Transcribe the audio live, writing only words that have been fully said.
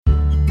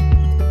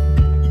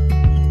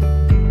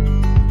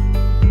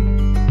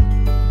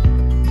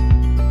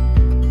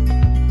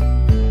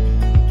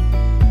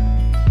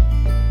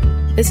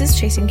This is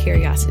Chasing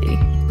Curiosity,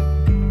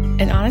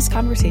 an honest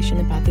conversation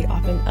about the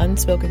often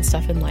unspoken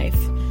stuff in life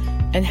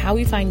and how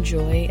we find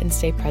joy and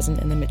stay present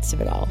in the midst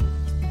of it all.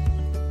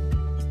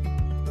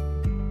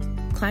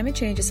 Climate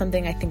change is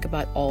something I think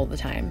about all the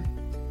time.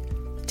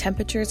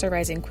 Temperatures are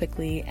rising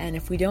quickly, and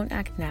if we don't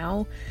act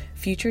now,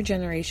 future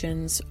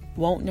generations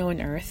won't know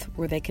an Earth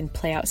where they can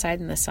play outside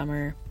in the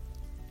summer,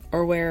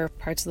 or where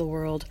parts of the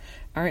world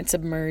aren't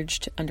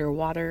submerged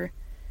underwater,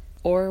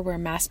 or where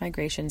mass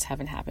migrations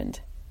haven't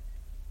happened.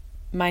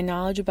 My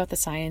knowledge about the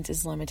science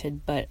is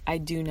limited, but I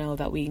do know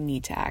that we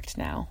need to act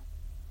now.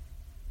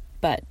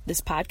 But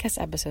this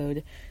podcast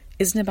episode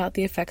isn't about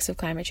the effects of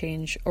climate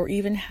change or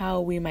even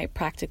how we might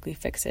practically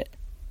fix it.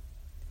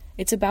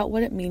 It's about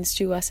what it means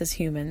to us as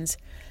humans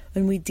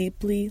when we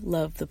deeply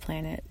love the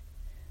planet.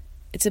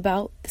 It's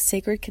about the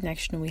sacred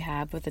connection we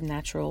have with the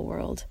natural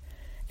world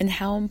and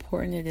how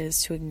important it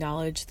is to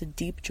acknowledge the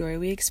deep joy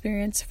we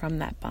experience from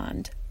that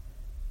bond.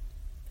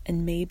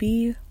 And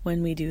maybe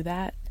when we do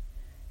that,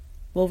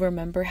 we'll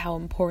remember how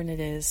important it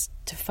is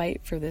to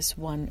fight for this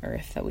one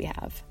Earth that we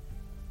have.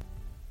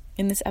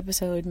 In this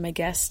episode, my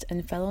guest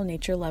and fellow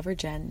nature lover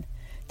Jen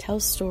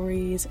tells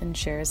stories and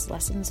shares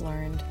lessons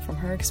learned from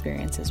her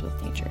experiences with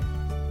nature.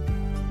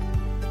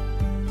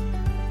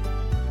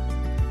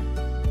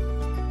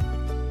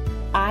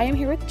 I am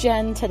here with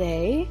Jen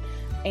today,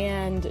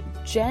 and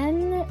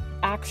Jen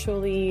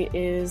actually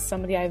is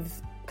somebody I've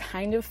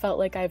kind of felt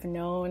like I've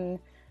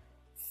known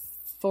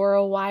for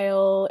a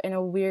while in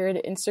a weird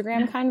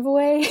Instagram kind of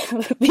way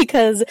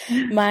because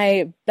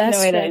my best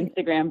friend...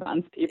 Instagram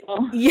bonds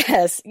people.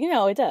 Yes,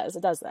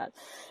 it does that.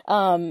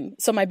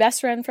 So my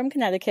best friend from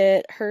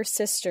Connecticut, her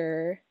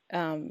sister,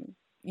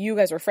 you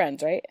guys were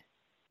friends, right?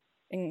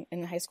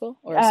 In high school?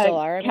 Or still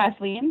are?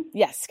 Kathleen?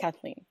 Yes,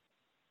 Kathleen.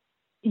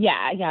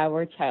 Yeah,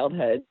 we're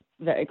childhood,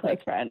 very close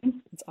friends.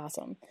 It's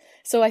awesome.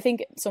 So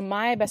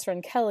my best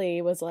friend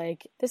Kelly was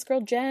like, this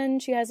girl Jen,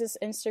 she has this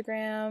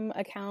Instagram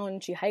account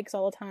and she hikes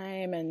all the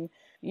time and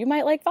you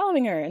might like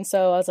following her. And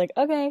so I was like,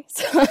 okay.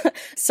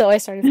 So I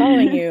started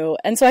following you.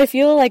 And so I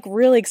feel like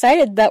really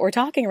excited that we're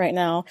talking right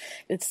now.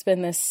 It's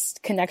been this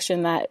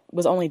connection that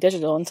was only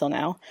digital until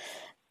now.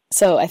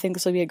 So I think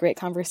this will be a great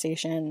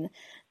conversation.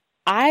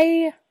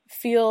 I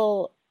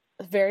feel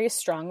very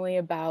strongly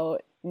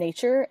about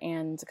nature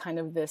and kind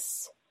of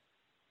this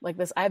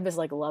I have this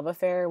love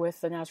affair with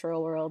the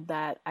natural world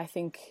that I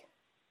think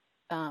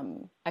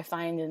I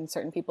find in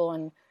certain people,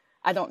 and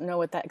I don't know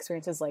what that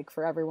experience is like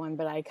for everyone,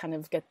 but I kind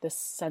of get this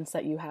sense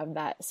that you have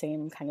that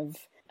same kind of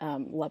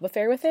love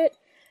affair with it.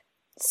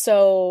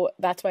 So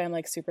that's why I'm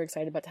super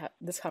excited about to have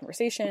this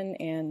conversation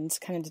and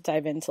kind of to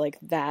dive into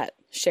that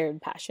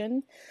shared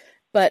passion.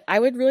 But I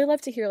would really love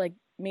to hear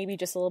maybe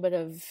just a little bit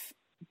of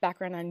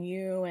background on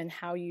you and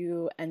how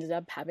you ended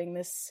up having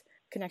this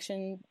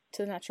connection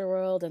to the natural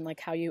world and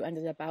how you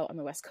ended up out on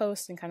the West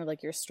Coast and kind of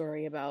your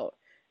story about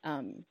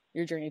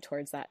your journey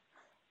towards that.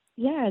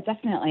 Yeah,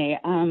 definitely.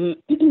 I'm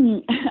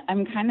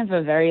kind of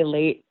a very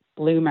late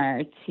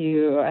bloomer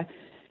to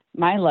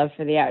my love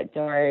for the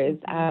outdoors.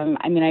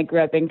 I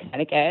grew up in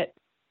Connecticut.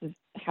 This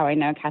is how I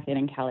know Kathleen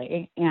and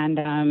Kelly. And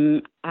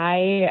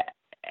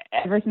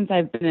ever since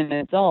I've been an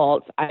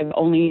adult, I've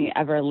only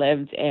ever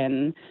lived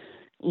in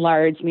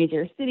large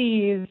major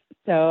cities.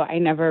 So I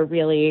never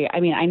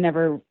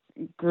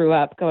grew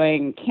up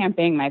going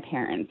camping. My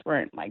parents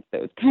weren't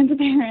those kinds of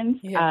parents.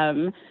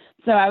 Yeah.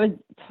 So I was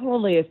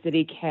totally a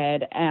city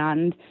kid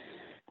and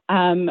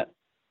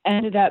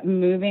ended up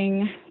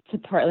moving to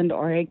Portland,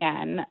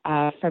 Oregon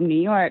from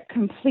New York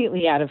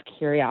completely out of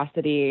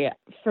curiosity.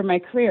 For my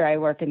career, I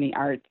work in the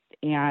arts,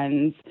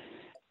 and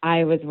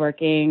I was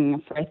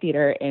working for a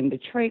theater in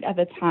Detroit at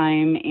the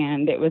time,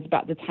 and it was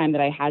about the time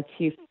that I had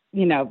to,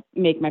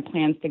 make my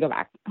plans to go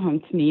back home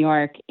to New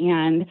York.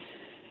 And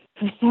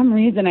for some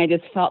reason, I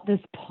just felt this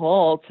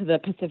pull to the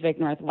Pacific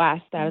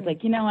Northwest. I was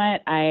like, you know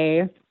what?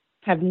 I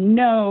have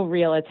no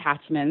real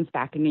attachments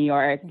back in New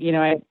York.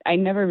 I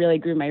never really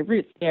grew my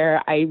roots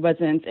there. I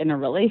wasn't in a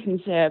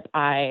relationship.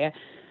 I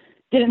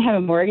didn't have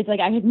a mortgage.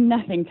 I had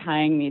nothing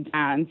tying me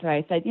down. So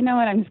I said, you know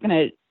what? I'm just going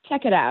to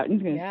check it out. I'm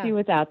just going to see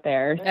what's out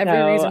there.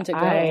 Every reason to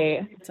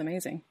go. It's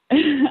amazing.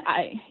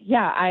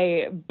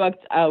 I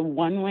booked a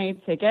one-way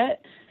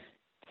ticket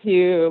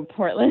to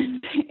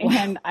Portland,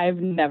 and I've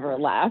never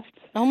left.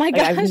 Oh my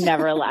gosh. I've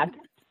never left.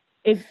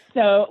 It's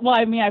so,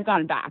 I've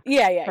gone back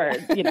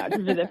to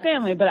visit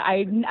family, but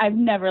I've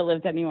never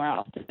lived anywhere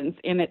else since.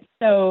 And it's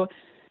so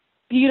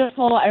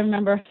beautiful. I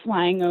remember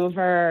flying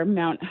over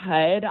Mount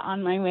Hood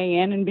on my way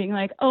in and being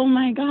like, oh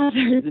my God,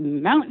 there's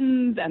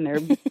mountains and they're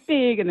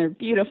big and they're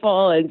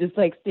beautiful, and just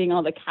seeing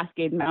all the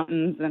Cascade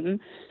Mountains.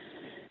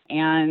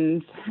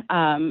 And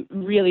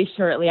really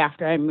shortly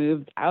after I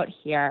moved out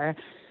here,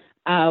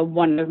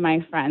 one of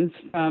my friends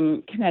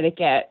from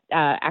Connecticut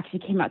actually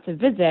came out to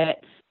visit,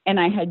 and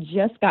I had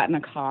just gotten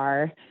a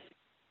car,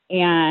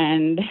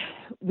 and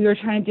we were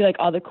trying to do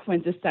all the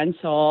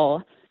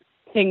quintessential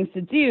things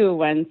to do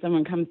when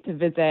someone comes to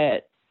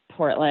visit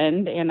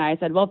Portland. And I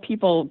said, well,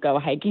 people go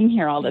hiking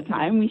here all the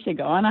time. We should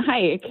go on a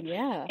hike.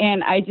 Yeah.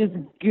 And I just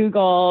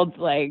Googled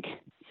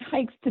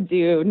hikes to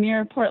do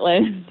near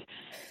Portland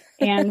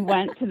and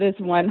went to this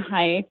one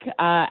hike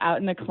out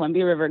in the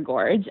Columbia River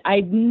Gorge.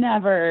 I'd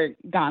never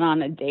gone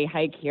on a day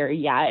hike here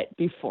yet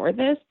before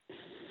this,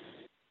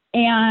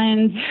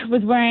 and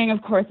was wearing,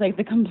 of course, like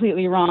the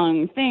completely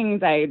wrong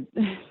things. I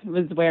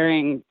was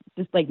wearing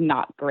just like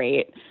not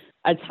great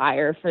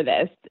attire for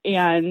this,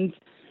 and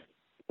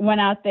went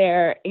out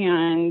there,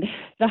 and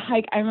the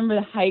hike, I remember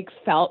the hike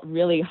felt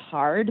really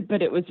hard,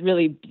 but it was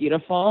really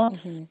beautiful.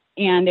 Mm-hmm.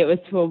 And it was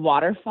to a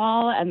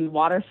waterfall, and the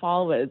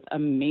waterfall was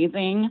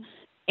amazing.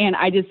 And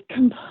I just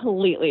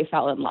completely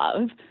fell in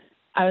love.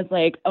 I was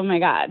like, oh my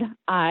God,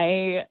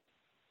 I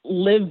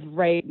live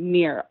right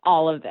near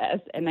all of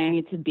this, and I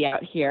need to be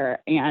out here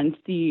and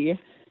see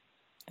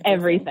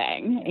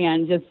everything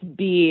and just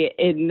be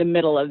in the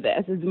middle of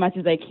this as much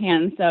as I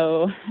can.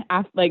 So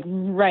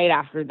right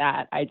after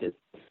that, I just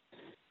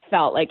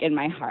felt like in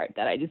my heart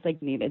that I just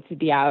like needed to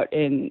be out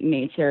in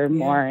nature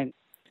more.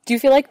 Do you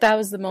feel like that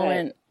was the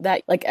moment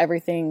that like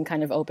everything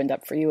kind of opened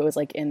up for you? It was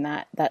like in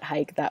that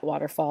hike, that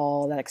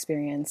waterfall, that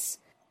experience.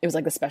 It was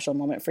like the special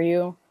moment for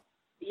you.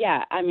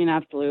 Yeah, I mean,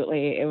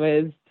 absolutely. It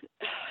was,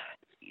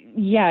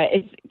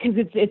 it's because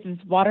it's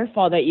this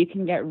waterfall that you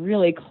can get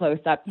really close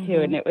up to.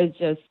 Mm-hmm. And it was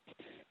just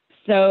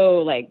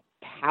so like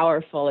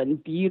powerful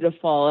and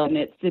beautiful. And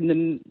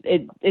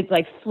it's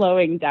like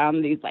flowing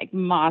down these like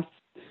moss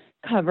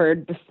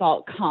covered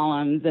basalt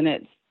columns, and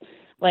it's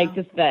like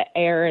just the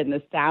air and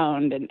the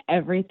sound and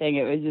everything.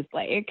 It was just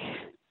like,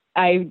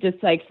 I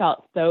just like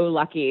felt so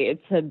lucky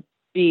to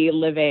be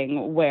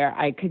living where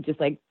I could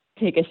just like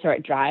take a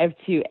short drive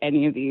to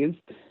any of these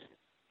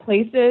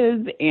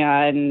places.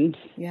 And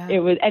it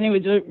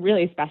was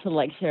really special to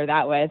like share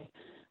that with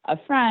a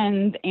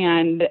friend.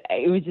 And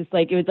it was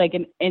like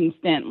an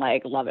instant,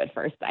 like love at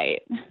first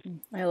sight.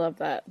 I love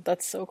that.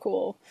 That's so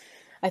cool.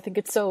 I think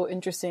it's so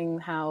interesting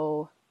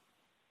how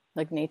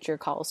like nature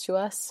calls to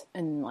us,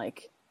 and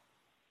like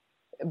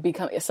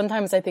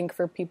sometimes I think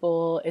for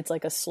people it's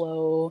like a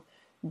slow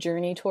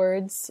journey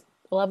towards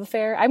a love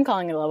affair. I'm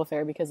calling it a love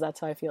affair because that's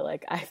how I feel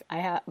like I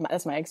have,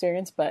 that's my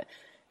experience. But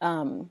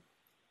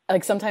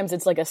like sometimes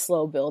it's like a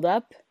slow build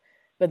up,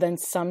 but then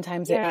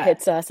sometimes it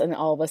hits us and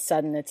all of a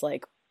sudden it's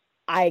like,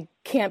 I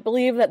can't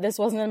believe that this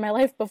wasn't in my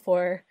life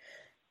before.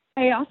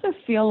 I also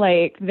feel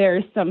like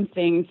there's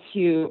something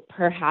to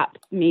perhaps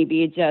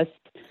maybe just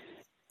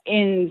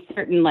in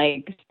certain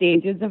like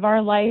stages of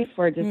our life,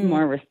 we're just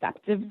more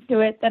receptive to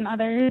it than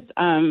others.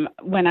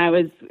 When I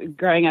was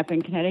growing up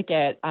in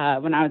Connecticut,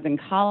 when I was in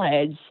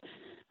college,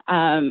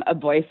 a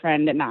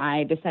boyfriend and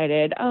I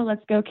decided,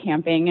 let's go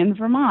camping in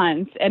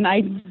Vermont. And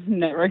I'd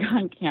never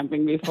gone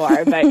camping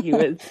before, but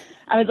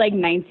I was like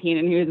 19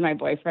 and he was my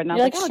boyfriend.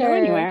 And I was like, sure. Go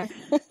anywhere.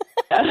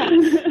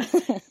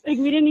 Like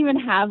we didn't even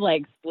have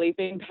like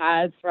sleeping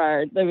pads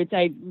which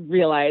I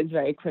realized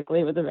very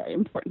quickly was a very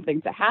important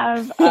thing to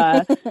have.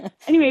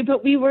 Anyway,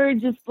 but we were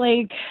just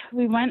like,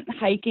 we went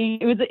hiking.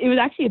 It was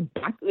actually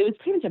it was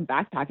pretty much a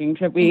backpacking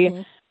trip.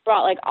 We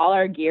brought like all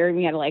our gear and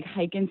we had to like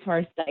hike into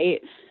our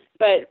site.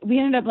 But we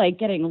ended up like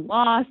getting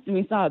lost, and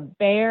we saw a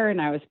bear, and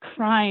I was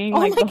crying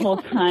like the whole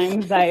time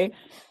because I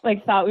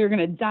like thought we were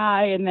gonna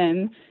die. And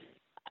then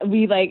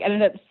we like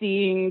ended up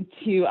seeing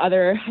two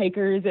other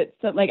hikers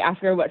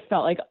after what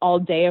felt like all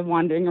day of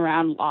wandering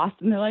around lost,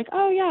 and they're like,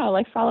 oh yeah,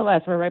 like follow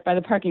us, we're right by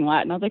the parking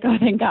lot. And I was like, oh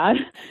thank God.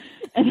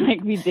 And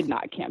like we did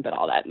not camp at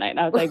all that night. And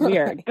I was like, we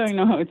are going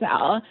to a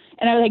hotel.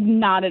 And I was like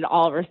not at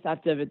all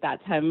receptive at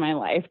that time in my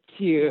life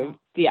to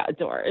the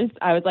outdoors.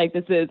 I was like,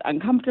 this is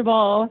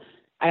uncomfortable.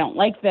 I don't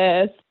like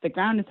this. The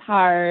ground is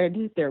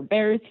hard. There are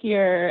bears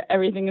here.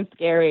 Everything is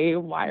scary.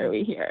 Why are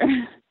we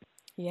here?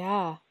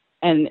 Yeah.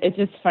 And it's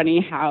just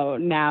funny how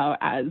now,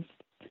 as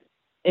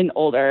an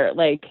older,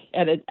 like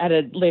at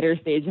a later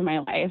stage in my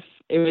life,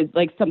 it was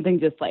like something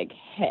just like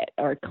hit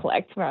or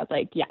clicked where I was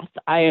like, yes,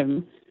 I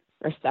am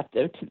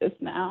receptive to this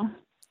now.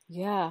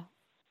 Yeah.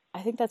 I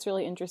think that's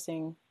really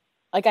interesting.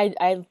 Like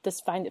I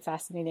just find it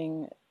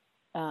fascinating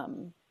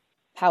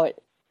how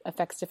it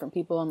affects different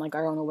people and like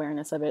our own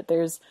awareness of it.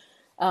 There's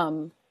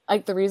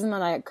like the reason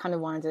that I kind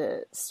of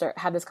wanted to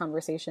have this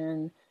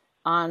conversation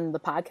on the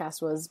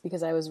podcast was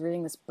because I was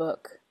reading this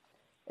book.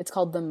 It's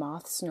called The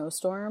Moth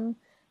Snowstorm,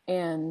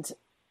 and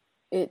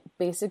it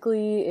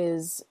basically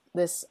is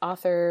this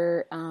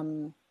author,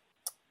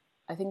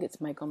 I think it's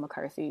Michael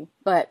McCarthy,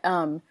 but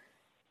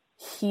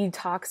he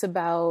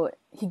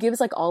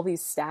gives like all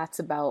these stats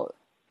about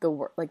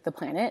the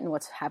planet and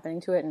what's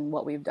happening to it and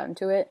what we've done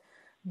to it,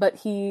 but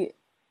he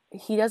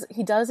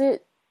does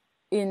it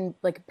in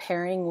like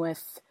pairing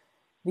with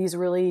these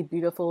really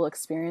beautiful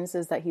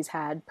experiences that he's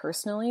had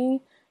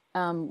personally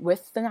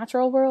with the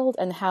natural world,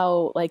 and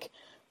how like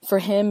for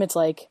him it's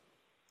like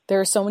there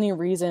are so many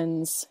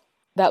reasons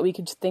that we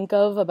could think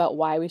of about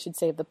why we should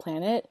save the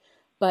planet,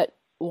 but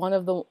one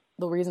of the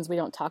reasons we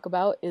don't talk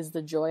about is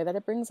the joy that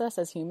it brings us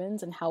as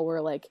humans, and how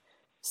we're like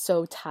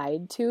so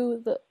tied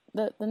to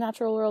the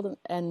natural world,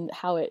 and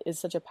how it is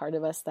such a part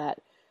of us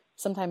that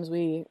sometimes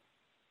we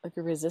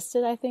resist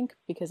it, I think,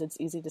 because it's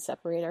easy to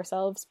separate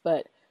ourselves.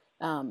 But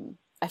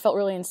I felt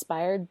really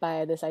inspired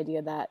by this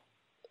idea that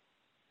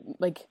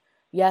like,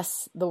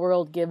 yes, the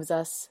world gives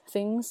us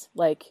things,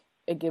 like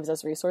it gives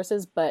us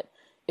resources, but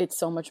it's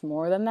so much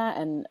more than that.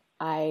 And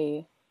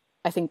I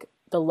think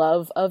the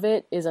love of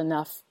it is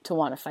enough to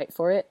want to fight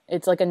for it.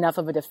 It's like enough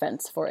of a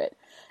defense for it.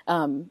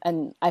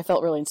 And I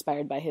felt really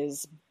inspired by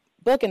his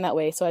book in that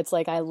way. So it's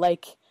like,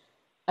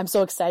 I'm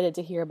so excited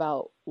to hear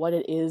about what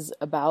it is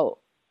about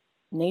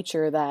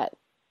nature that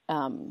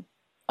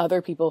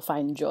other people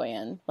find joy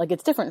in. Like,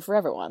 it's different for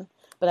everyone,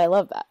 but I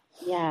love that.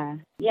 Yeah.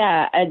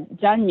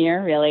 John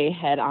Muir really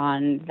hit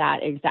on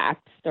that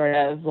exact sort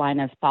of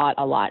line of thought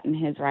a lot in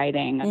his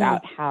writing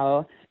about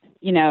how,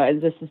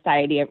 as a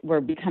society,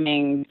 we're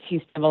becoming too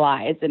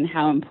civilized, and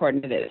how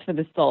important it is for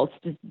the soul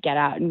to just get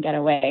out and get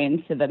away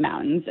into the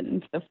mountains and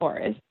into the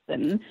forests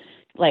and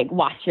like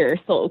wash your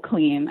soul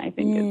clean, I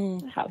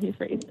think is how he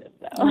phrased it.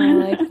 So. Oh, I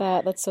like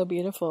that. That's so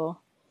beautiful.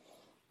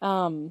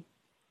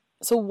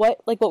 So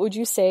what would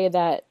you say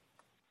that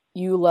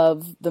you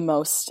love the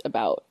most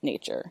about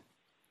nature?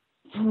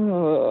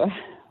 Oh,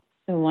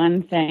 the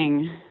one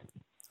thing.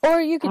 Or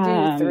you could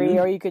do 3,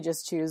 or you could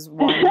just choose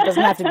one. It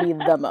doesn't have to be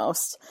the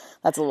most.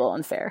 That's a little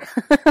unfair.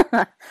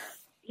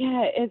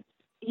 Yeah,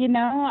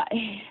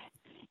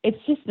 it's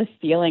just the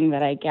feeling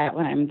that I get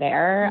when I'm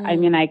there. I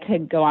mean, I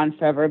could go on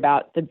forever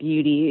about the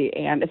beauty,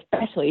 and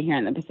especially here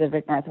in the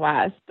Pacific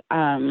Northwest.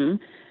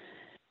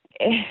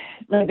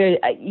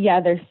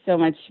 There's so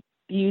much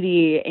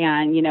beauty,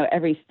 and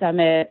every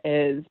summit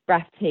is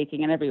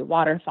breathtaking, and every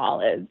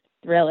waterfall is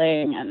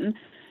thrilling,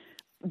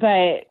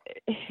 but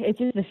it's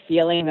just the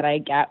feeling that I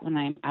get when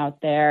I'm out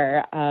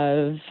there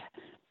of,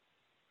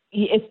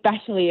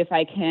 especially if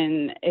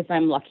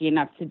I'm lucky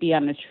enough to be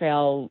on a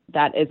trail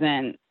that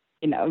isn't,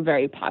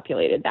 very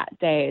populated that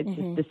day. It's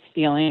just this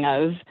feeling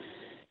of,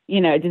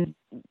 just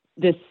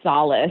this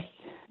solace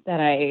that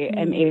I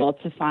am able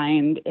to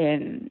find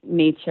in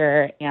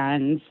nature,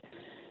 and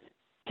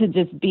to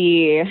just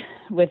be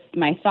with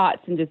my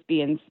thoughts and just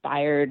be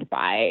inspired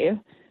by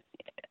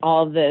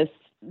all this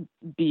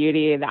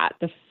beauty that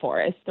the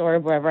forest or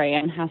wherever I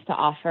am has to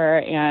offer.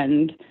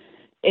 And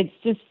it's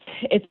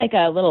like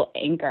a little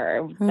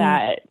anchor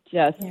that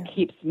just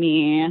keeps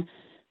me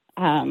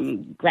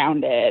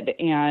grounded,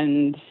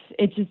 and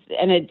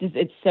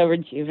it's so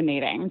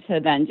rejuvenating to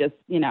then just,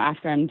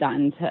 after I'm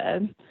done,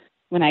 to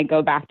when I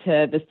go back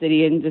to the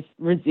city and just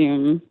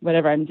resume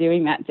whatever I'm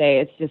doing that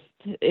day,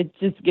 it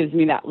just gives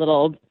me that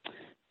little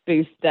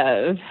boost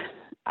of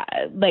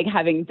like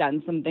having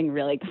done something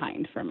really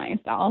kind for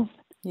myself.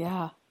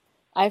 Yeah.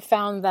 I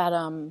found that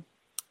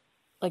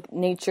like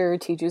nature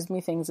teaches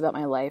me things about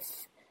my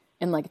life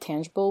in like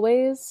tangible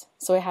ways.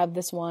 So I have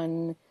this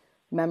one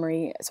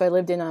memory. So I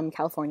lived in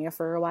California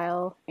for a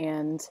while,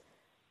 and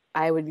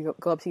I would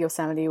go up to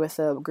Yosemite with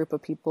a group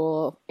of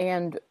people,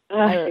 and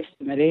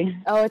Yosemite.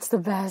 Oh, it's the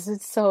best.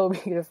 It's so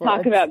beautiful.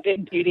 Talk about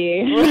big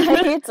beauty.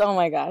 Right? Oh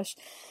my gosh.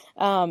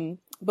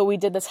 But we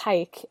did this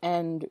hike,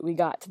 and we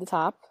got to the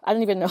top. I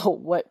don't even know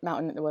what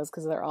mountain it was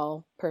because they're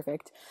all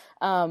perfect.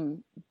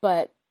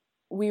 But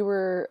we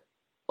were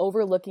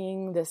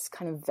overlooking this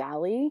kind of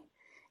valley,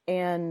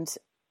 and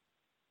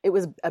it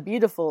was a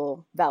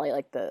beautiful valley.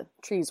 Like the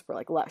trees were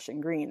like lush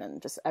and green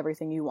and just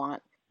everything you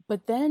want.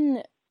 But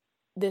then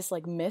this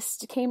like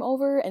mist came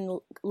over and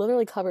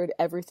literally covered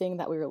everything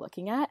that we were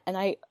looking at. And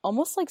I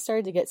almost like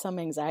started to get some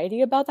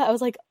anxiety about that. I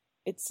was like,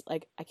 it's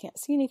like, I can't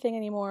see anything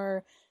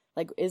anymore.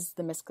 Like, is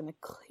the mist going to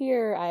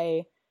clear?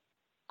 I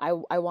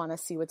want to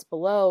see what's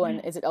below.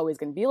 And is it always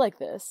going to be like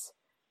this?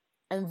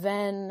 And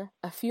then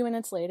a few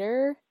minutes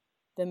later,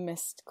 the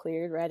mist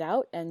cleared right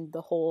out, and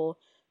the whole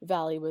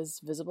valley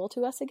was visible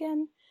to us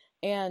again.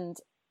 And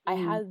I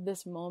had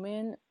this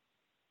moment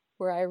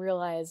where I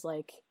realized,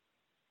 like,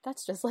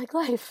 that's just like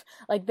life.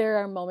 Like, there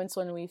are moments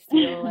when we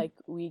feel like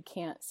we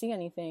can't see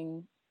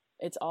anything.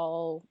 It's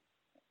all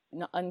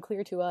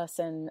unclear to us,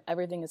 and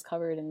everything is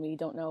covered, and we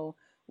don't know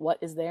what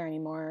is there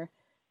anymore.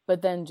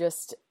 But then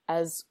just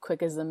as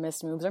quick as the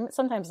mist moves, or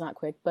sometimes not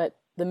quick, but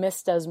the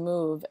mist does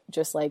move,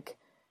 just like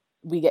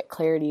we get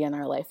clarity in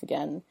our life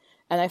again.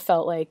 And I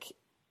felt like,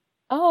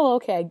 oh,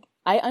 okay,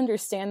 I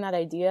understand that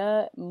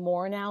idea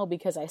more now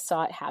because I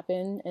saw it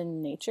happen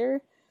in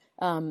nature.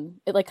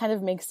 It like kind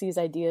of makes these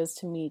ideas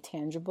to me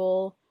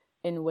tangible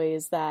in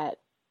ways that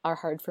are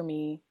hard for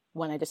me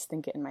when I just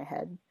think it in my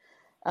head.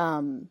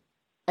 And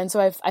so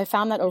I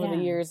found that over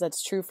the years,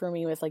 that's true for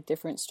me with like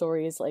different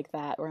stories like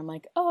that, where I'm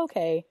like, oh,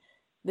 okay,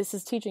 this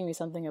is teaching me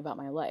something about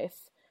my life.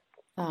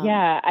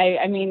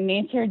 I mean,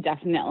 nature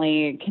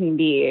definitely can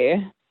be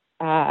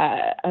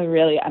a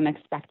really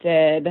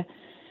unexpected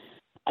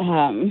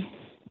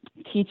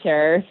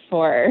teacher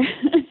for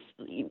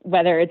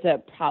whether it's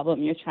a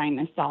problem you're trying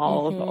to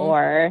solve,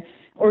 or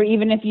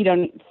even if you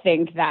don't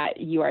think that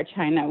you are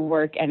trying to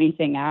work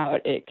anything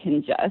out, it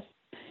can just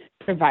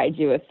provide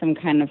you with some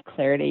kind of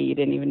clarity you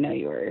didn't even know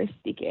you were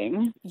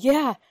seeking.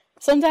 Yeah.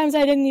 Sometimes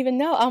I didn't even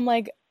know. I'm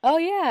like, oh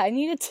yeah, I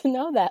needed to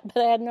know that, but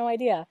I had no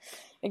idea.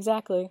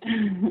 Exactly.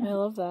 I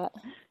love that.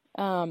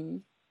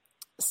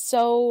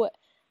 So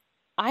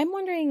I'm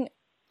wondering,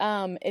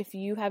 If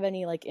you have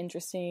any like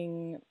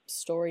interesting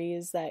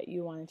stories that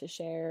you wanted to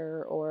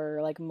share, or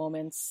like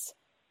moments,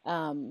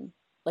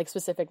 like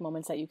specific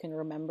moments that you can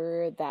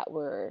remember that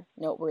were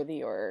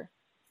noteworthy, or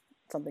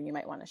something you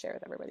might want to share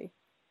with everybody.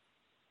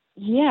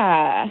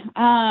 Yeah.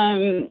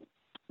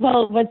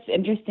 Well, what's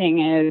interesting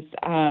is,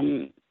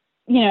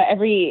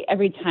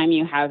 every time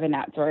you have an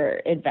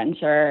outdoor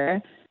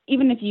adventure,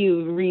 even if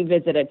you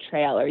revisit a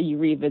trail or you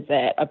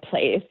revisit a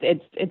place,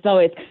 it's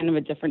always kind of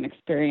a different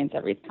experience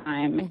every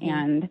time.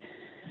 Mm-hmm.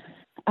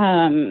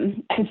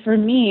 And for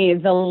me,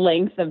 the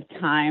length of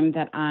time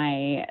that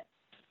I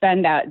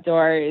spend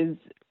outdoors,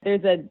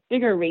 there's a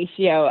bigger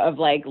ratio of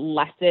like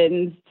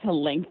lessons to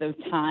length of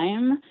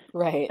time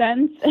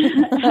spent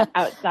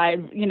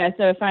outside.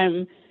 So if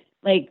I'm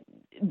like,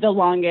 the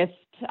longest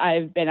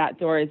I've been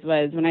outdoors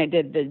was when I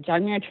did the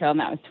John Muir Trail, and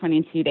that was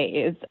 22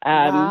 days.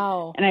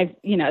 Wow. And I've,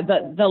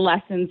 the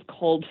lessons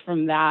culled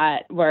from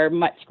that were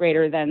much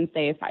greater than,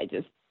 say, if I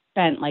just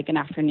spent like an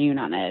afternoon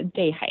on a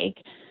day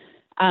hike,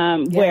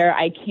 where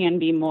I can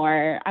be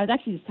more. I was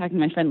actually just talking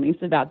to my friend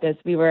Lisa about this.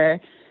 We were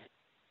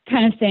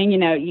kind of saying,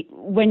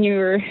 when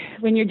you're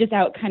just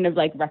out kind of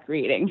like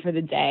recreating for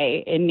the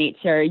day in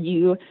nature,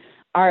 you're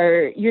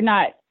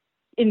not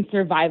in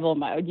survival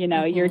mode,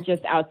 mm-hmm. You're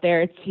just out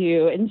there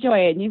to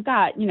enjoy it, and you've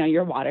got,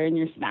 your water and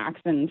your snacks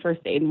and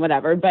first aid and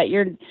whatever, but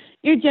you're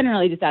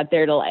generally just out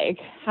there to like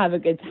have a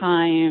good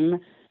time,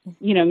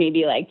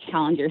 maybe like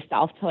challenge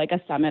yourself to like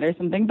a summit or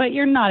something, but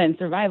you're not in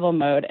survival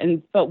mode.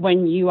 But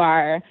when you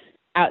are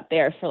out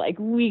there for like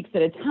weeks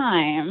at a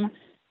time,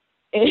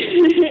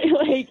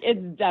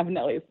 it's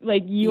definitely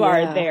like you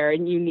are there,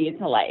 and you need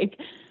to like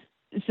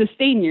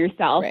sustain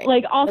yourself,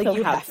 like also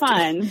like have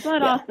fun,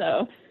 but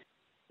also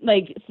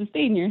like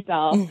sustain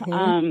yourself.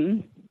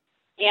 Mm-hmm.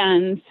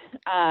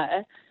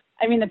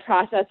 The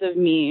process of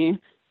me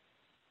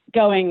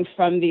going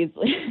from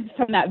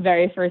that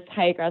very first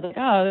hike, I was like,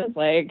 oh, this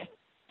like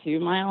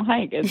 2-mile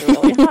hike is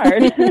really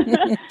hard.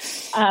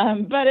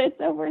 But it's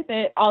so worth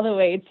it, all the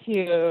way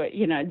to,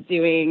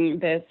 doing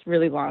this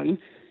really long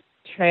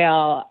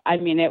trail.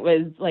 It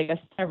was like a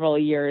several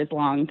years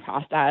long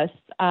process,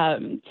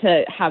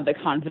 to have the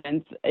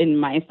confidence in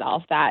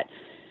myself that,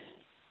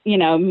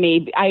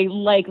 maybe I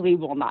likely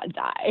will not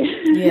die.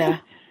 Yeah.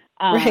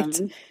 Right.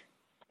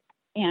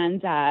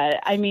 And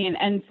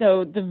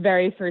so the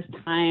very first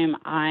time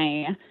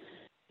I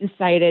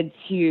decided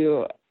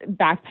to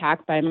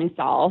backpack by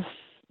myself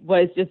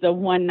was just a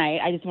one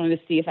night. I just wanted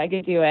to see if I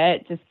could do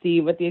it, to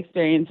see what the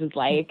experience was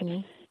like.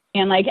 Mm-hmm.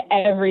 And like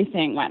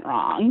everything went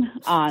wrong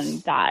on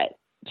that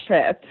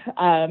trip.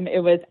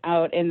 It was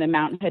out in the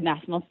Mountain Hood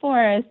National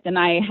Forest, and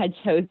I had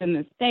chosen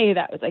this day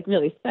that was like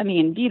really sunny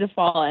and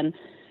beautiful, and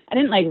I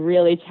didn't like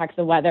really check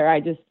the weather.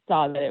 I just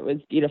saw that it was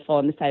beautiful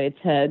and decided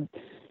to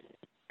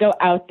go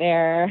out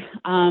there,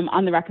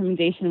 on the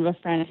recommendation of a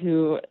friend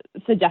who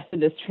suggested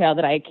this trail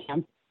that I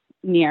camp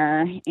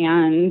near.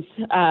 And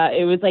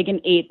it was like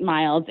 8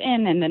 miles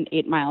in and then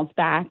 8 miles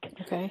back.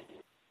 Okay.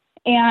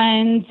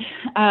 And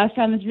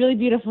found this really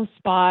beautiful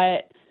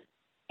spot.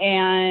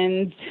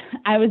 And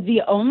I was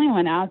the only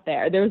one out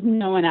there. There was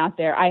no one out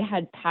there. I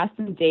had passed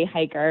some day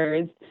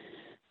hikers.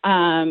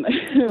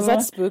 Was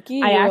that spooky?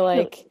 You're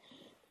like,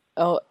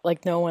 oh,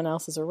 like no one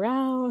else is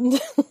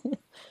around?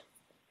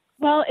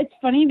 Well, it's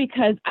funny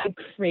because I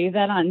crave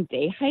that on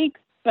day hikes,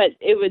 but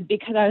it was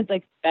because I was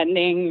like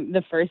spending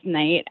the first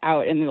night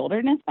out in the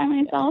wilderness by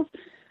myself.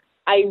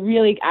 I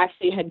really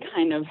actually had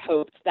kind of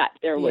hoped that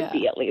there would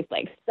be at least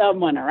like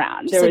someone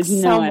around. There was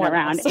no one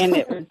around. And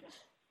it was,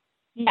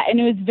 and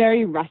it was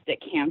very rustic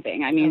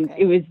camping.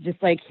 It was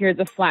just like, here's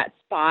a flat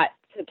spot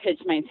to pitch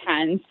my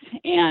tent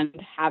and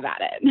have at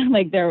it.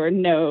 Like there were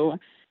no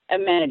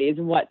amenities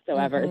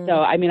whatsoever. Mm-hmm. So,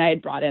 I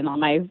had brought in all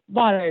my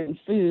water and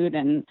food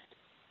and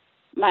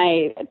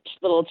my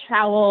little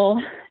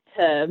trowel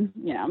to,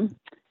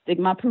 dig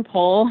my poop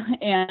hole.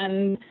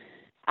 And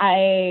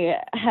I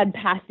had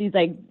passed these,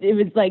 like, it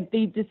was like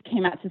they just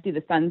came out to see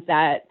the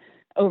sunset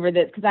over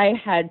this, because I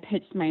had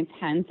pitched my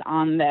tent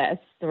on this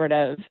sort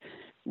of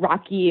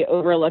rocky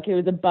overlook. It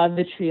was above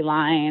the tree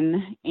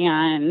line,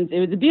 and it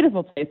was a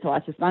beautiful place to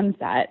watch the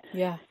sunset.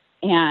 Yeah.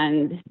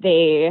 And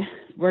they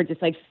were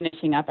just like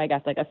finishing up, I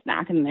guess, like a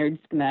snack, and they were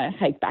just going to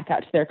hike back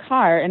out to their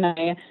car. And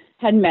I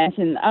had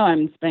mentioned,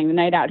 I'm spending the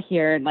night out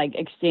here, and like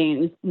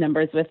exchanged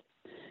numbers with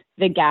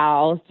the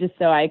gals just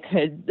so I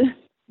could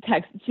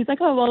text. She's like,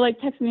 oh, well,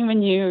 like text me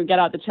when you get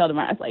out the trail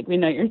tomorrow. I was like, we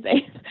know you're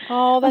safe.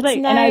 Oh, that's nice.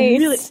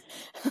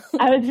 And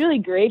I was really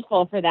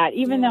grateful for that,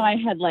 even though I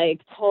had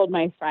like told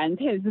my friends,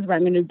 hey, this is where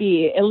I'm going to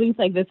be. At least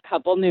like this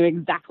couple knew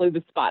exactly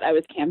the spot I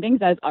was camping,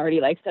 because I was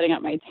already like setting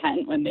up my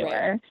tent when they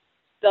were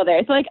still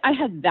there. So like I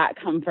had that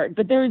comfort,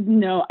 but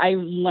I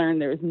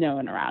learned there was no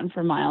one around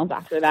for miles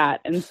after that.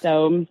 And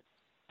so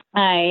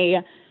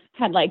I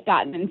had like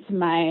gotten into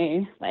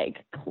my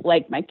like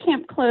my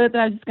camp clothes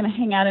that I was just going to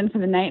hang out in for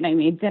the night, and I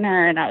made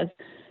dinner, and I was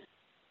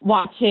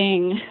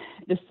watching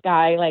the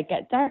sky like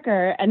get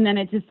darker, and then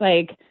it just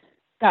like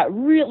got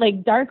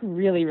dark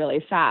really,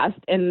 really fast,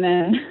 and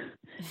then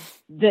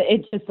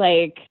it just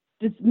like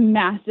this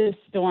massive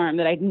storm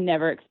that I'd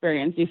never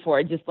experienced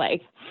before just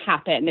like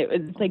happened. It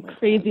was like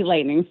crazy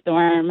lightning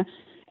storm.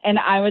 And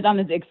I was on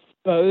this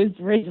exposed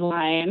ridge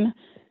line,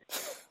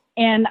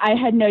 and I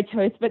had no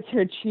choice but to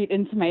retreat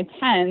into my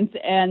tent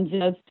and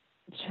just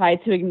try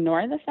to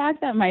ignore the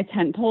fact that my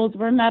tent poles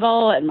were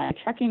metal and my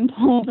trekking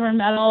poles were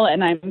metal,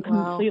 and I'm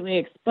completely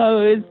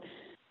exposed.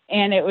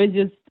 And it was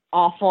just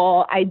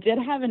awful. I did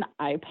have an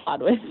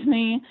iPod with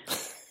me.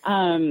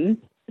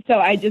 So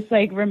I just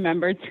like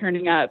remember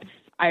turning up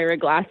Ira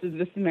Glass's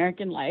This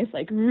American Life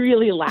like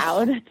really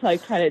loud to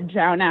like try to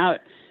drown out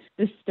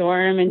the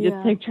storm and just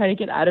like try to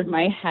get out of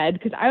my head,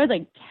 because I was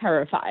like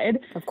terrified.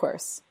 Of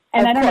course.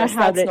 And I don't know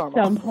how, but at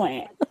some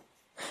point,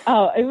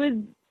 it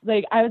was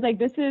like, I was like,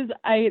 this is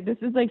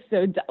like,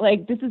 so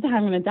like, this is how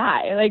I'm going to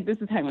die. Like, this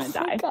is how I'm going to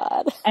die.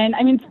 God. And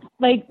I mean,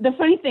 like, the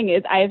funny thing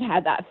is I've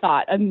had that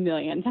thought a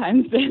million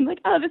times, been like,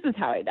 oh, this is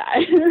how I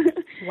die.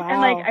 Wow.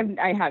 And like,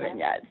 I haven't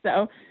yet.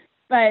 So,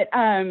 but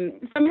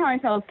somehow I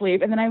fell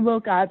asleep, and then I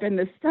woke up and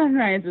the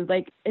sunrise was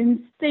like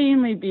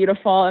insanely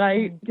beautiful. And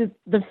I just,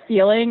 the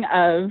feeling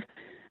of,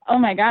 oh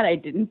my God, I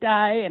didn't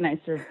die and I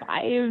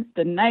survived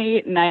the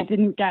night and I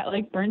didn't get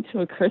like burnt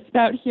to a crisp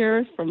out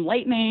here from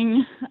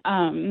lightning.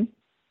 And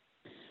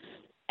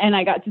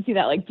I got to see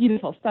that like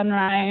beautiful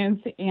sunrise.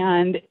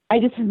 And I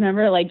just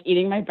remember like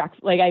eating my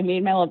breakfast, like I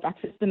made my little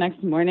breakfast the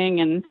next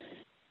morning, and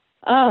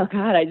oh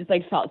God, I just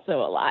like felt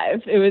so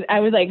alive. I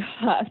was like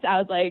huffed. I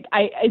was like,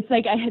 it's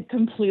like I had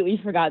completely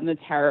forgotten the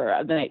terror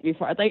of the night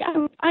before. I was like,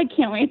 I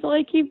can't wait till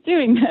I keep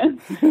doing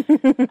this.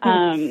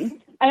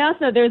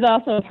 There's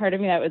also a part of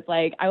me that was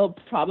like, I will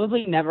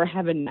probably never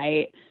have a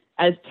night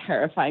as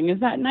terrifying as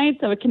that night,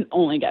 so it can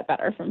only get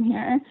better from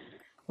here.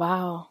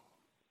 Wow.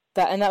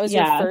 That was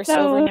your first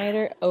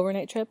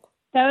overnight trip?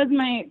 That was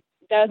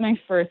my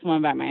first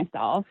one by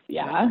myself.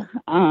 Yeah.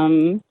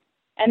 Wow.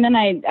 And then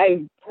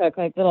I took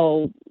like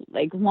little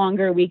like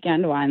longer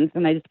weekend ones,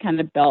 and I just kind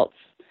of built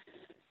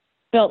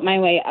my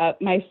way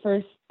up. My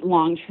first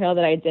long trail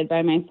that I did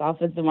by myself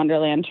is the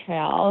Wonderland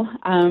Trail,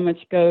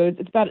 which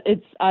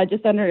it's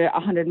just under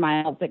 100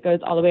 miles. It goes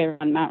all the way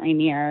around Mount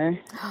Rainier.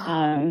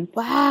 Wow.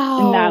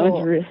 And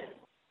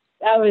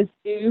that was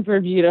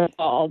super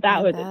beautiful.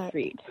 That was a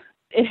treat.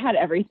 It had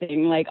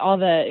everything, like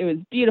it was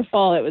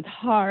beautiful. It was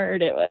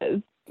hard. It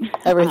was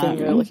everything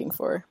you were looking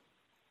for.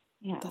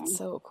 Yeah. That's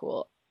so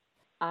cool.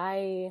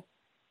 I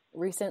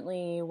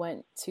recently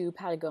went to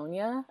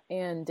Patagonia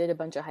and did a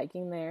bunch of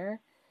hiking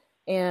there,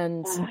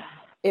 and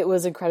it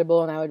was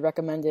incredible, and I would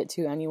recommend it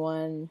to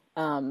anyone.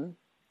 And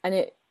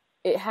it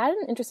had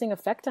an interesting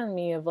effect on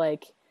me of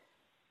like,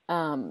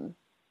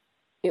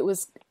 it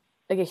was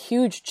like a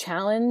huge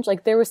challenge.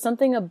 Like there was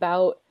something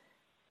about,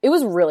 it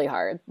was really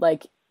hard.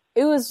 Like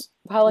it was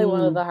probably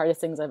one of the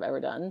hardest things I've ever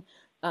done.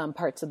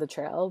 Parts of the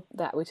trail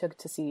that we took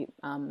to see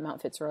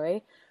Mount Fitzroy,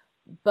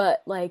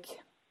 but like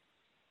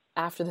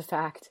after the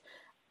fact,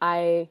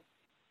 I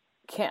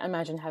can't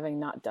imagine having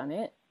not done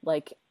it.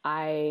 Like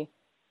I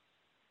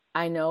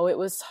know it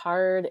was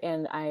hard,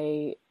 and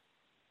I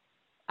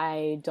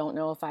don't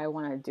know if I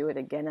want to do it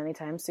again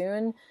anytime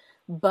soon,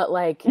 but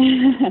like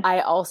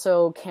I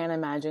also can't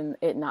imagine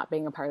it not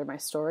being a part of my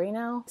story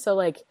now. So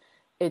like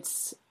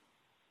it's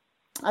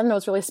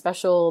really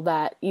special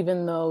that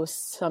even though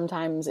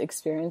sometimes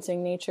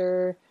experiencing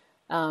nature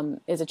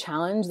is a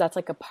challenge, that's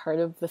like a part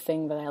of the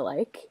thing that I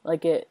like.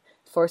 Like it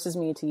forces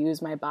me to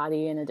use my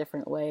body in a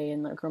different way,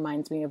 and like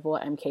reminds me of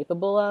what I'm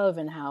capable of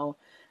and how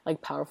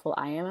like powerful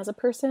I am as a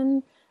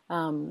person.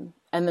 And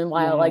then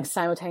while like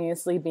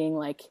simultaneously being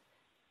like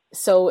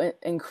so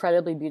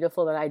incredibly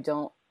beautiful that I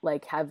don't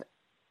like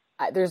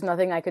there's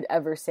nothing I could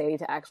ever say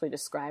to actually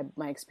describe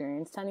my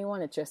experience to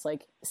anyone. It just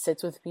like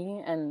sits with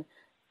me, and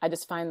I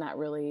just find that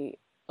really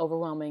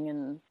overwhelming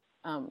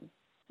and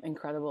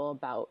incredible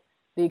about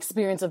the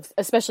experience of,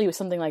 especially with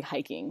something like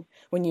hiking,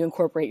 when you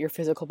incorporate your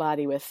physical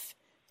body with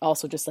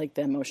also just like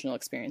the emotional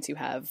experience you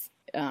have,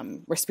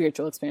 or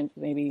spiritual experience,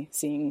 maybe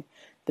seeing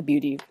the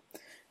beauty.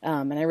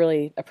 And I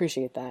really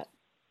appreciate that.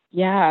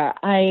 Yeah,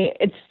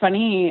 it's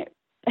funny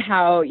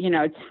how,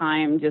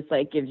 time just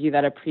like gives you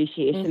that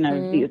appreciation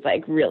of these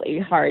like really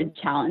hard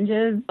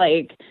challenges.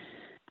 Like,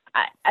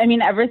 I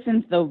mean, ever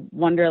since the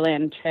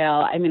Wonderland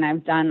Trail, I mean,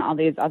 I've done all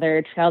these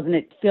other trails, and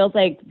it feels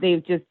like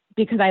they've just,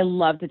 because I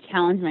love to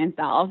challenge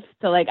myself.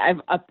 So like I've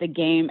upped the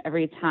game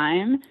every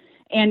time,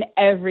 and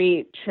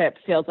every trip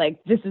feels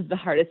like this is the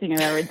hardest thing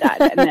I've ever done.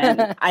 And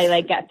then I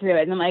like get through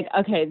it, and I'm like,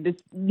 okay, this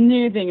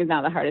new thing is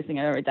now the hardest thing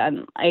I've ever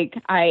done. Like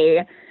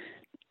I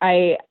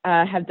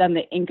have done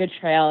the Inca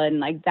Trail, and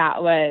like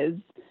that was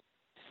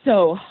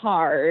so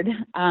hard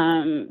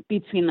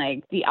between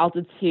like the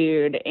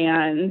altitude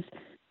and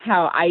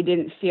how I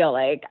didn't feel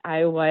like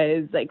I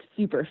was like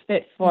super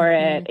fit for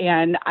it.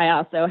 And I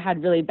also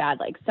had really bad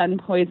like sun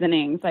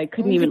poisoning, so I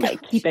couldn't even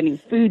like keep any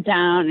food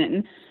down.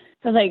 And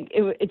so like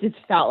it just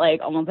felt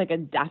like almost like a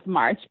death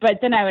march. But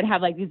then I would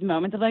have like these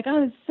moments of like,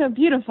 oh, it's so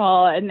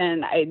beautiful. And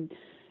then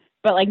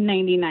but like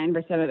 99%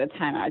 of the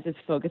time I was just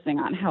focusing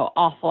on how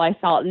awful I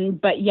felt,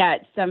 but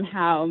yet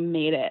somehow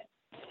made it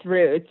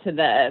through to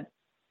the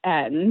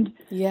end.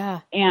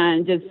 Yeah.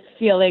 And just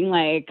feeling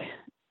like,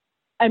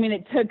 I mean,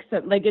 it took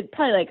some, like, it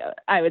probably, like,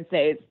 I would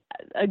say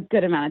a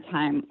good amount of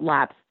time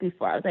lapsed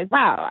before I was like,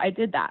 wow, I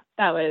did that.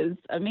 That was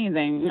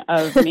amazing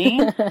of me.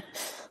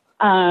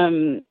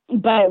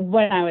 But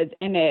when I was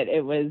in it,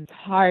 it was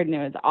hard and it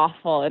was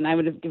awful, and I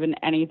would have given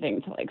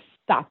anything to like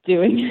stop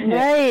doing it.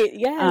 Right.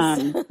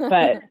 Yes.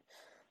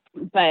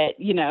 But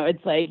you know,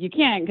 it's like you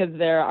can't, because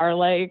there are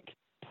like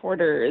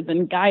porters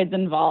and guides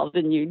involved,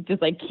 and you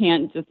just like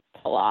can't just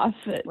pull off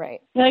it.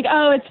 Right. You're like,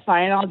 oh, it's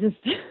fine. I'll just,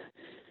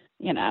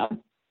 you know,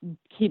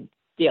 keep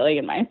dealing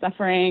in my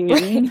suffering.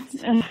 And,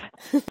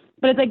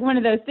 but it's like one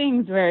of those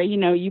things where, you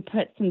know, you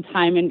put some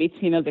time in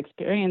between those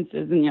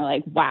experiences and you're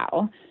like,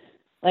 wow,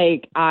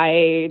 like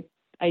I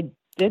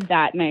did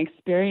that and I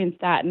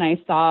experienced that and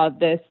I saw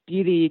this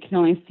beauty you can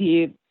only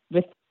see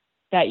with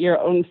that your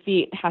own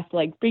feet has to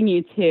like bring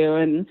you to.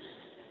 And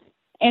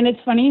it's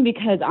funny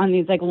because on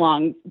these like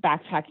long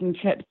backpacking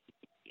trips,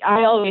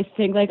 I always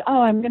think like,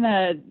 oh, I'm going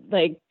to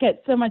like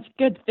get so much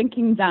good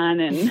thinking done,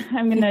 and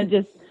I'm going to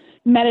just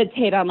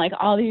meditate on like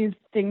all these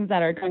things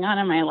that are going on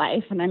in my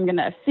life, and I'm going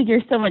to figure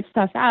so much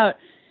stuff out.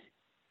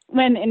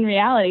 When in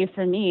reality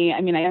for me,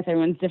 I mean, I guess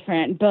everyone's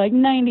different, but like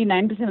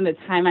 99% of the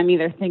time I'm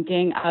either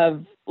thinking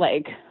of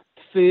like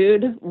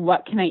food,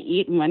 what can I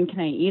eat and when can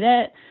I eat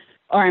it?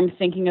 Or I'm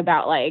thinking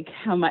about like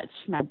how much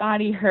my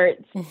body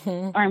hurts,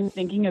 or I'm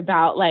thinking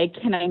about like,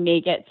 can I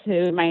make it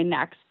to my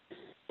next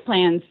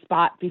planned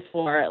spot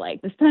before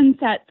like the sun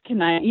sets?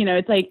 Can I, you know,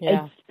 it's like,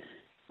 it's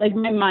like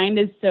my mind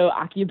is so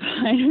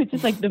occupied with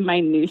just like the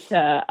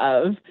minutia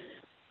of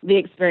the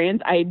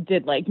experience. I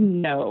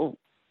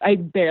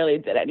barely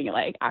did any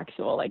like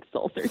actual like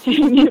soul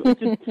searching,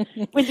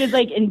 which is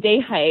like in day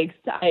hikes,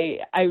 I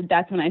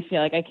that's when I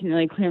feel like I can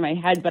really clear my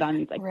head. But on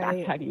these like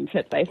backpacking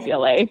trips, I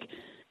feel like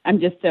I'm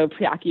just so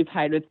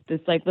preoccupied with this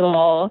like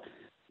little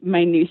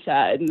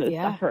minutia and the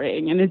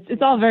suffering, and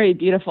it's all very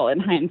beautiful in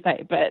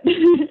hindsight, but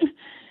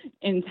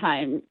in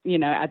time, you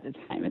know, at the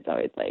time, it's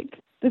always like,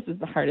 this is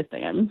the hardest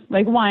thing. I'm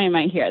like, why am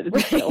I here?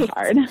 This is so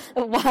hard.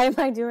 Why am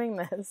I doing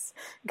this?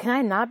 Can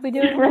I not be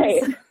doing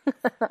this?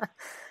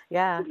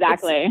 Yeah,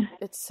 exactly.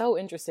 It's so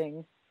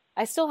interesting.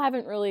 I still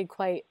haven't really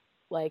quite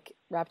like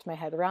wrapped my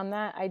head around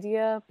that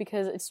idea,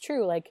 because it's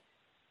true. Like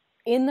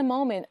in the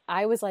moment,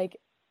 I was like,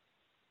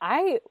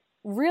 I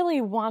really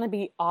want to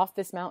be off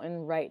this mountain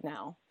right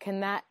now.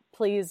 Can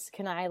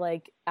I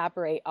like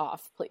apparate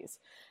off, please?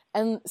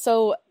 And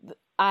so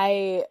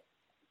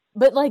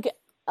but like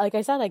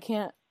I said, I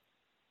can't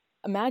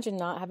imagine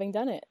not having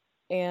done it.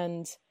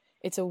 And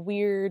it's a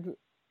weird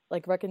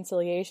like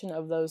reconciliation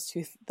of those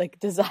two like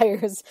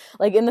desires.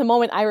 Like in the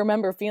moment I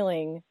remember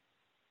feeling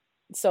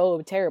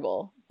so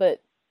terrible,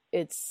 but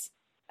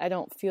I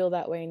don't feel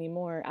that way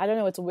anymore. I don't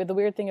know. It's the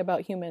weird thing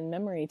about human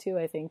memory too,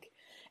 I think,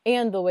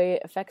 and the way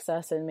it affects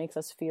us and makes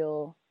us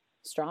feel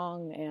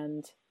strong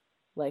and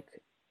like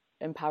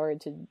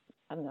empowered to,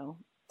 I don't know,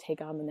 take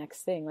on the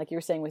next thing. Like you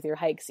were saying with your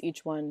hikes,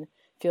 each one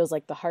feels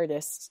like the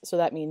hardest. So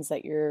that means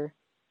that you're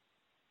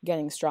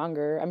getting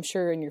stronger, I'm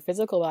sure, in your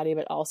physical body,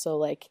 but also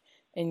like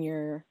in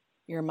your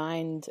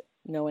mind,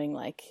 knowing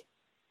like,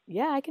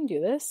 yeah, I can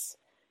do this.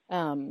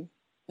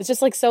 It's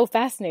just like so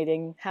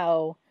fascinating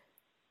how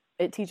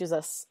it teaches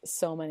us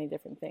so many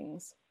different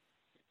things.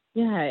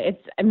 Yeah,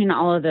 I mean,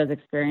 all of those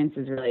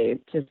experiences really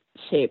just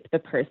shape the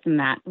person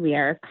that we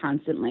are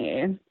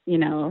constantly, you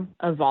know,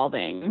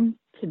 evolving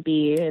to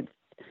be.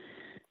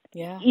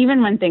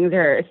 Even when things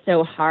are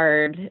so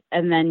hard,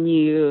 and then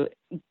you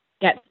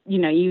get, you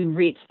know, you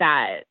reach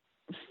that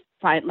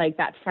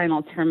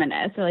final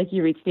terminus, or like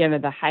you reach the end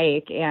of the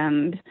hike,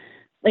 and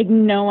like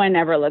no one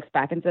ever looks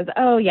back and says,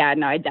 oh yeah,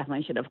 no, I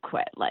definitely should have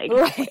quit like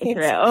halfway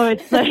through. Oh,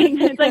 it's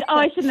like oh,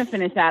 I shouldn't have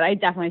finished that. I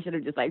definitely should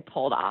have just like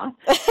pulled off,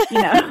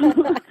 you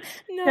know.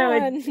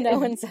 No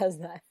one says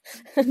that.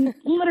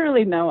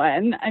 Literally no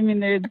one. I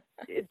mean,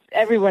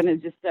 everyone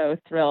is just so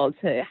thrilled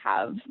to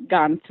have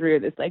gone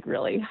through this like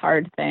really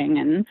hard thing.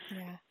 And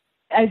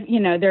you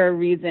know, there are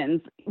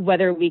reasons,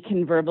 whether we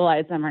can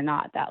verbalize them or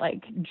not, that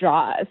like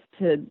draw us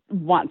to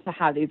want to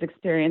have these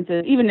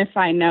experiences, even if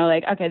I know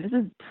like, okay, this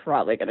is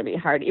probably going to be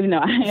hard, even though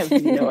I have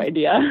no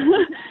idea.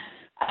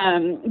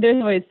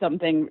 There's always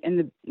something in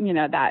the, you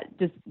know, that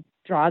just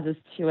draws us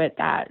to it,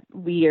 that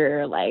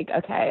we're like,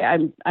 okay,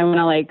 I want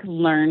to like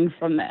learn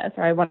from this,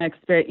 or I want to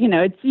experience, you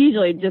know, it's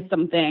usually just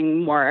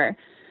something more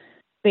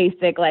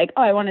basic, like,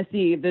 oh, I want to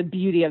see the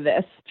beauty of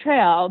this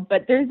trail.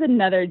 But there's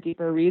another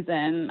deeper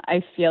reason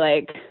I feel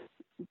like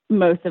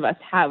most of us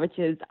have, which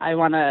is I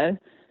want to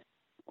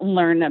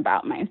learn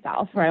about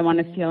myself, or I want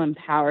to feel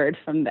empowered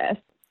from this.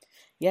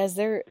 Yeah. Is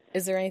there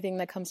anything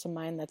that comes to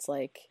mind that's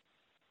like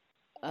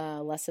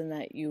a lesson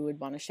that you would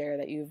want to share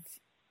that you've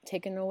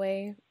taken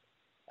away,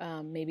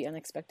 maybe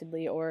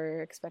unexpectedly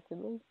or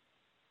expectedly?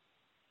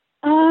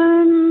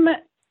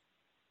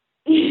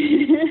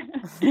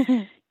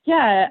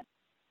 Yeah.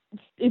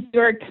 If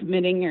you're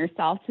committing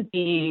yourself to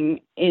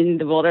being in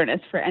the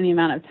wilderness for any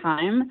amount of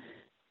time,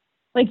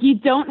 like, you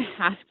don't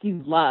have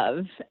to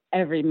love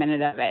every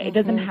minute of it. It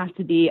doesn't have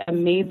to be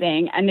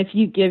amazing. And if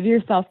you give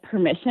yourself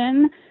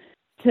permission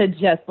to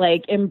just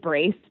like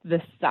embrace the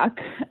suck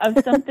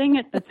of something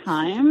at the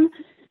time,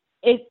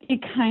 it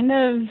kind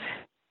of,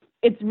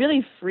 it's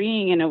really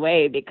freeing in a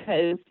way,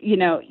 because, you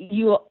know,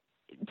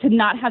 to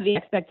not have the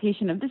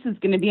expectation of this is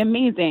going to be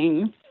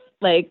amazing,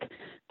 like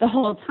the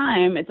whole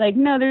time. It's like,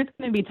 no, there's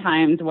going to be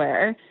times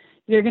where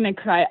you're going to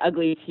cry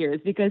ugly tears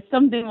because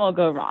something will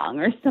go wrong,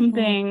 or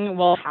something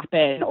will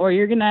happen, or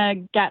you're going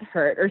to get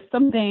hurt, or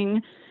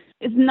something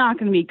is not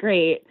going to be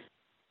great.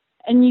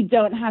 And you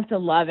don't have to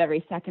love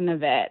every second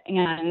of it.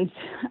 And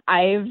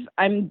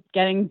I'm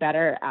getting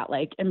better at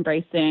like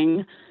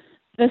embracing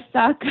the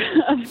suck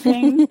of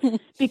things,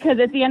 because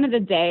at the end of the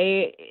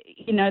day,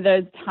 you know,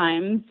 those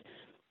times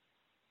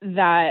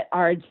that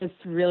are just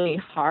really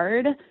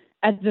hard,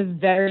 at the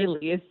very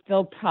least,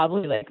 they'll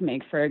probably like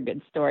make for a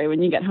good story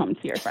when you get home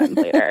to your friends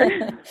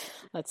later.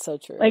 That's so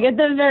true. Like, at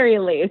the very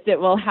least, it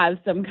will have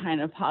some kind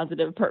of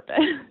positive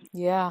purpose.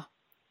 Yeah.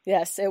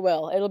 Yes, it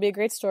will. It'll be a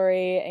great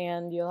story,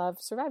 and you'll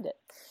have survived it.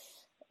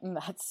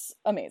 That's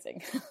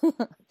amazing.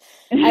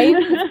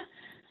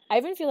 I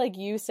even feel like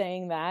you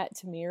saying that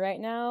to me right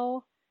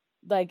now,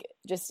 like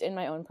just in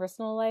my own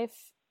personal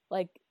life,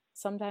 like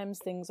sometimes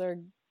things are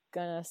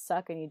gonna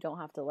suck and you don't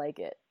have to like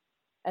it.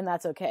 And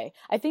that's okay.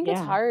 I think it's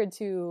hard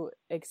to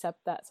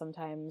accept that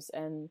sometimes.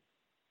 And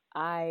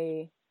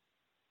I,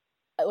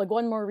 like,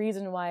 one more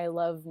reason why I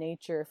love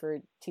nature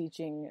for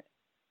teaching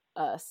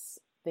us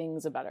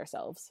things about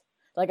ourselves.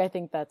 Like, I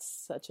think that's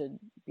such a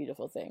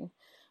beautiful thing.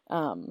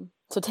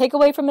 So take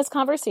away from this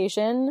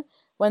conversation,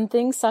 when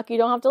things suck, you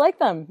don't have to like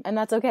them. And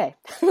that's okay.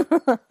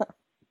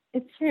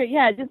 It's true.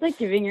 Yeah. Just like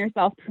giving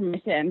yourself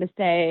permission to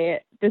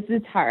say, this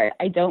is hard.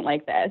 I don't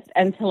like this.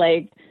 And to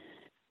like,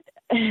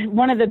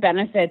 one of the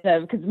benefits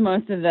of, because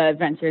most of the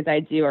adventures I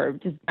do are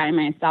just by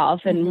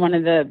myself, and one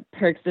of the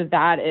perks of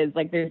that is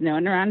like there's no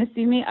one around to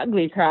see me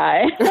ugly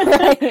cry.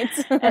 Right.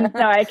 And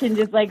so I can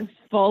just like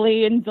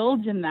fully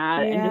indulge in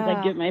that and just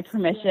like give my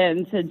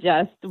permission to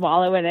just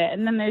wallow in it.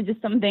 And then there's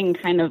just something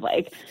kind of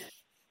like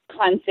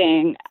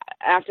cleansing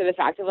after the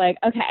fact of like,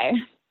 okay,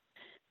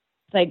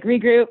 it's like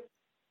regroup,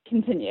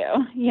 continue,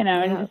 you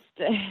know, and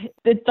just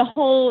it's the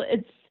whole,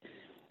 it's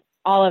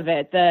all of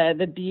it,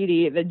 the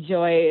beauty, the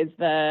joys,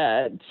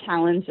 the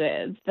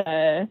challenges,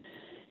 the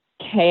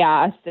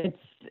chaos.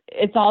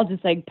 It's all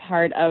just like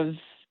part of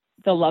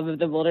the love of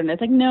the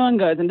wilderness. Like, no one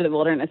goes into the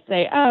wilderness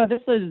say, oh,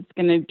 this is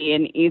going to be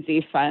an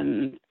easy,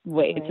 fun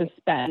way to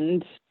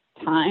spend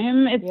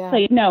time. It's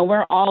like, no,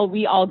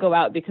 we all go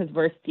out because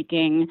we're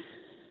seeking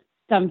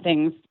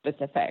something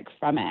specific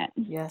from it.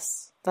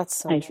 Yes, that's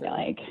so true. Feel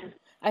like.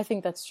 I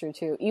think that's true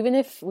too. Even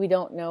if we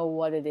don't know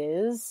what it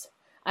is,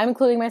 I'm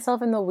including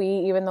myself in the we,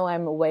 even though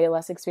I'm way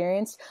less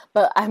experienced.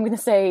 But I'm going to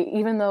say,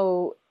 even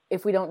though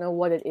if we don't know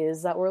what it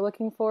is that we're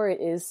looking for, it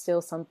is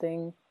still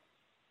something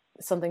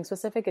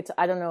specific.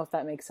 I don't know if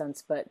that makes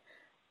sense, but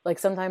like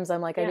sometimes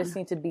I'm like, I just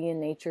need to be in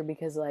nature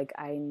because like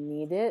I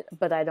need it,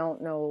 but I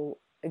don't know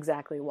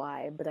exactly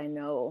why, but I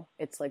know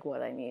it's like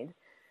what I need.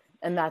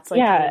 And that's like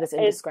kind of this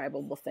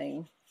indescribable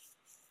thing.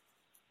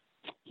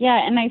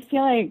 Yeah. And I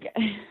feel like,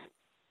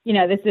 you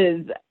know, this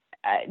is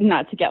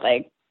not to get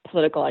like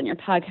political on your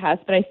podcast,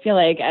 but I feel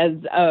like as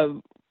a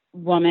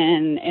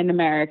woman in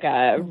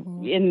America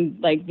in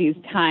like these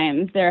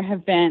times, there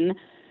have been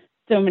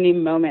so many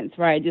moments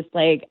where I just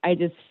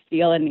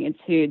feel a need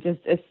to just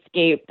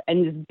escape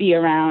and just be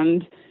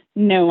around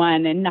no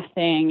one and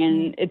nothing.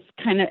 And it's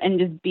kind of, and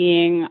just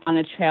being on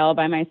a trail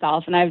by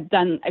myself. And I've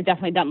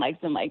definitely done like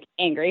some like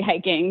angry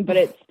hiking, but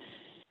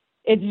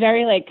it's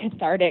very like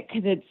cathartic,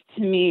 because it's,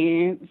 to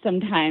me,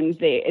 sometimes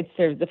it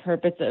serves the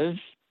purpose of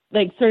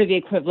like sort of the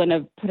equivalent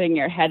of putting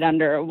your head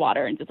under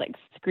water and just like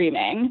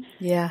screaming.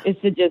 Yeah. Is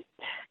to just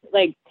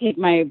like take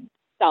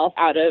myself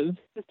out of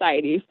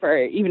society for,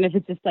 even if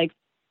it's just like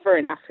for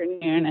an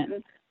afternoon,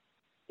 and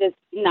just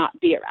not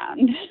be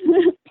around.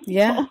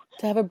 Yeah.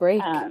 To have a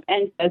break.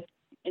 And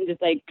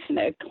just like kind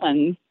of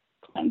cleanse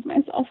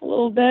myself a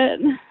little bit.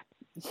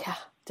 Yeah,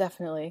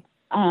 definitely.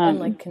 And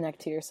like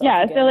connect to yourself.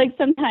 Yeah. Again. So like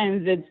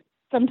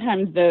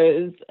sometimes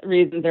those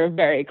reasons are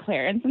very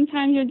clear, and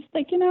sometimes you're just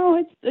like, you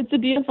know, it's a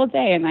beautiful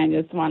day and I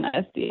just want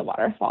to see a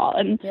waterfall,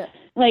 and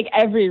like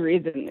every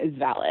reason is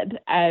valid.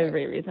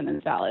 Every reason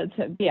is valid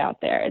to be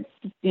out there. It's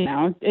just, you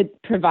know,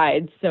 it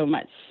provides so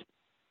much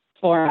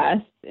for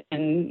us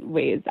in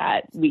ways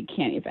that we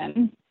can't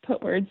even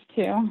put words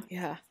to.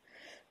 Yeah.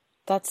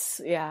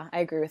 I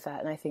agree with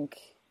that. And I think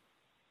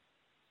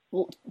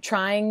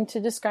trying to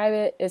describe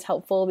it is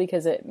helpful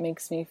because it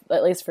makes me,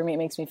 at least for me, it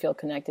makes me feel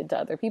connected to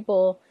other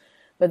people.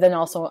 But then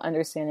also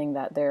understanding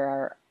that there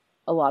are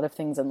a lot of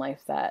things in life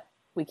that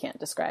we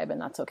can't describe,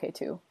 and that's okay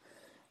too.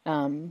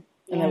 And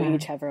that we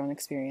each have our own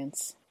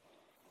experience.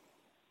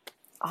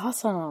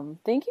 Awesome.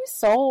 Thank you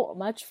so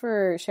much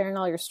for sharing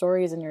all your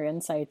stories and your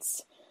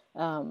insights.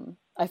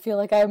 I feel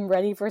like I'm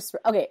ready for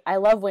okay, I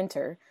love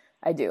winter.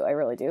 I do. I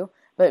really do.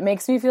 But it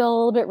makes me feel a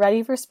little bit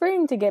ready for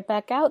spring to get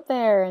back out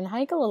there and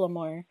hike a little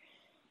more.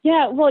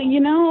 Yeah, well, you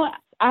know,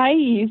 I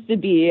used to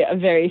be a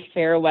very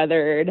fair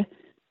weathered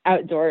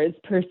outdoors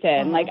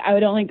person. Like I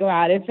would only go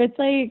out if it's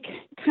like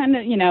kind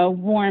of,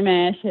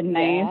 warmish and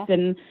nice.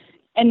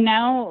 And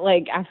now,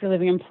 like after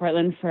living in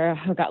Portland for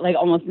like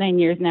almost 9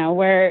 years now,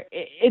 where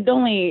it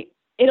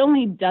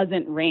only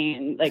doesn't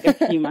rain like a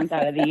few months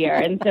out of the year.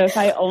 And so if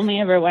I only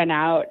ever went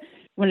out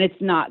when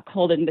it's not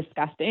cold and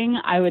disgusting,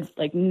 I would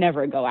like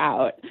never go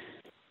out.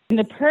 And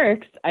the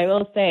perks, I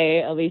will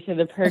say, Alicia,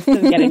 the perks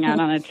of getting out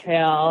on a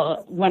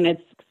trail when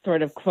it's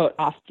sort of quote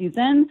off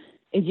season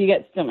is you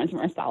get so much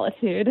more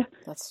solitude.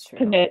 That's true.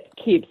 Because it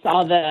keeps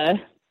all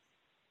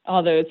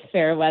those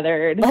fair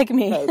weathered like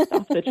me folks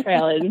off the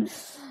trail and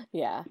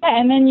yeah.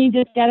 And then you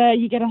just get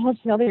a whole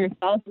trail to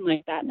yourself, and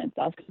like that in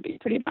itself can be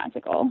pretty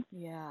magical.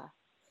 Yeah.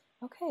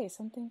 Okay,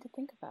 something to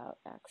think about,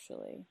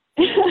 actually.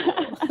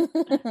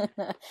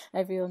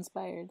 I feel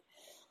inspired.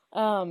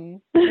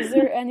 Is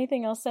there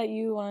anything else that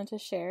you wanted to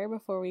share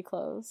before we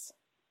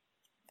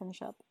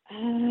finish up?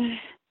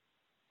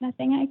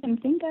 Nothing I can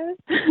think of.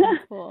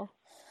 Cool.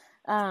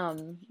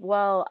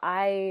 Well,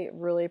 I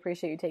really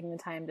appreciate you taking the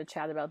time to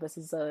chat about this.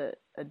 Is a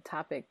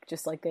topic,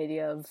 just like the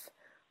idea of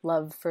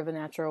love for the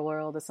natural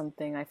world is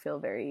something I feel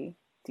very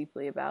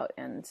deeply about,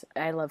 and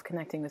I love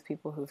connecting with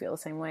people who feel the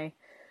same way.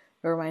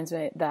 It reminds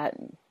me that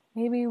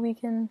maybe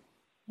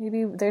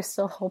there's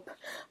still hope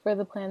for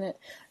the planet.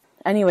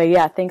 Anyway,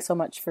 yeah, thanks so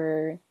much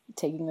for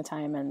taking the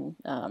time, and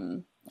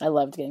I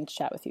loved getting to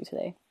chat with you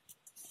today.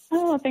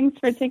 Oh, thanks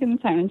for taking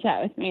the time to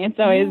chat with me. It's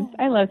always,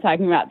 I love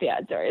talking about the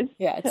outdoors.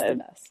 Yeah, it's the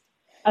best.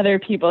 Other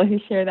people who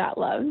share that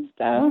love,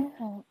 so.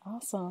 Yeah,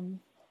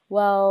 awesome.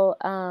 Well,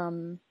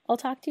 I'll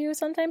talk to you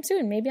sometime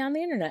soon, maybe on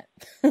the internet.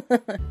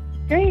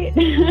 Great.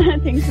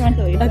 Thanks so much,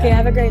 Alicia. Okay,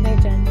 have a great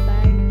night, Jen.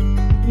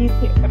 Bye. You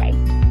too.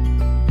 Bye-bye.